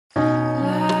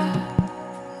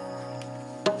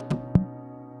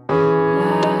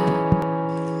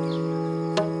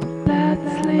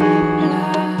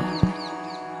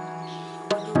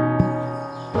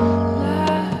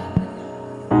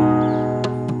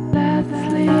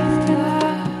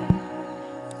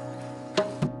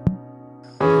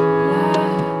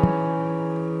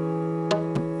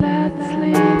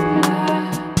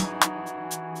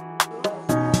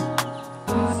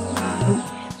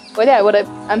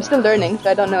yeah, I'm still learning, so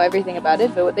I don't know everything about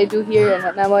it. But what they do here and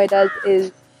what Namoy does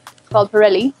is called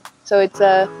Pirelli. So it's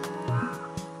to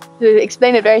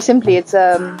explain it very simply, it's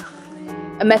a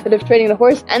method of training the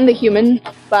horse and the human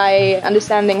by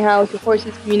understanding how the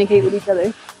horses communicate with each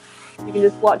other. You can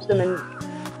just watch them and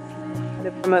kind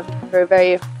of for a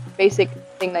very basic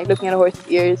thing like looking at a horse's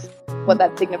ears, what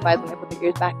that signifies when they put their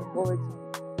ears back and forwards,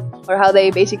 or how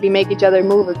they basically make each other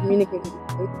move or communicate with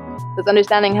each other. So it's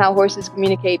understanding how horses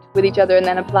communicate with each other and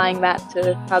then applying that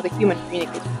to how the human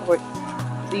communicates with the horse.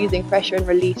 So using pressure and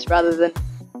release rather than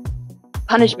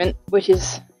punishment, which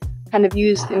is kind of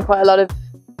used in quite a lot of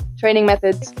training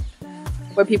methods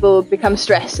where people become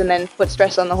stressed and then put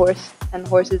stress on the horse. And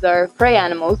horses are prey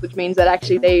animals, which means that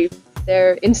actually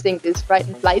their instinct is fight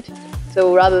and flight.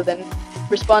 So rather than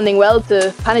responding well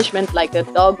to punishment like a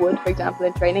dog would, for example,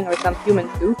 in training, or some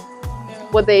humans do,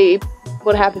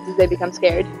 what happens is they become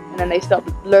scared and then they stop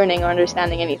learning or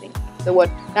understanding anything. So what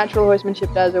natural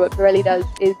horsemanship does, or what Pirelli does,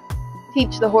 is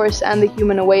teach the horse and the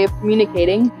human a way of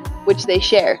communicating which they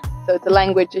share. So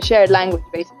it's a shared language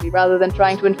basically, rather than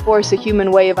trying to enforce a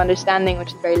human way of understanding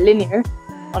which is very linear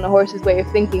on a horse's way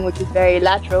of thinking, which is very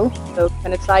lateral, so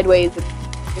kind of sideways.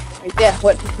 Yeah,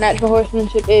 what natural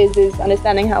horsemanship is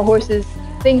understanding how horses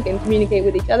think and communicate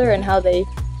with each other and how they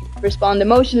respond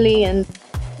emotionally, and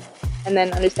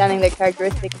then understanding their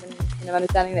characteristics and kind of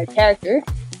understanding their character,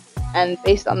 and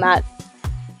based on that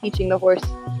teaching the horse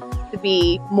to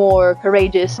be more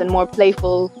courageous and more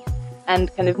playful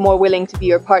and kind of more willing to be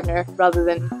your partner rather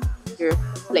than your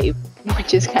slave,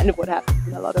 which is kind of what happens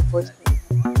in a lot of horse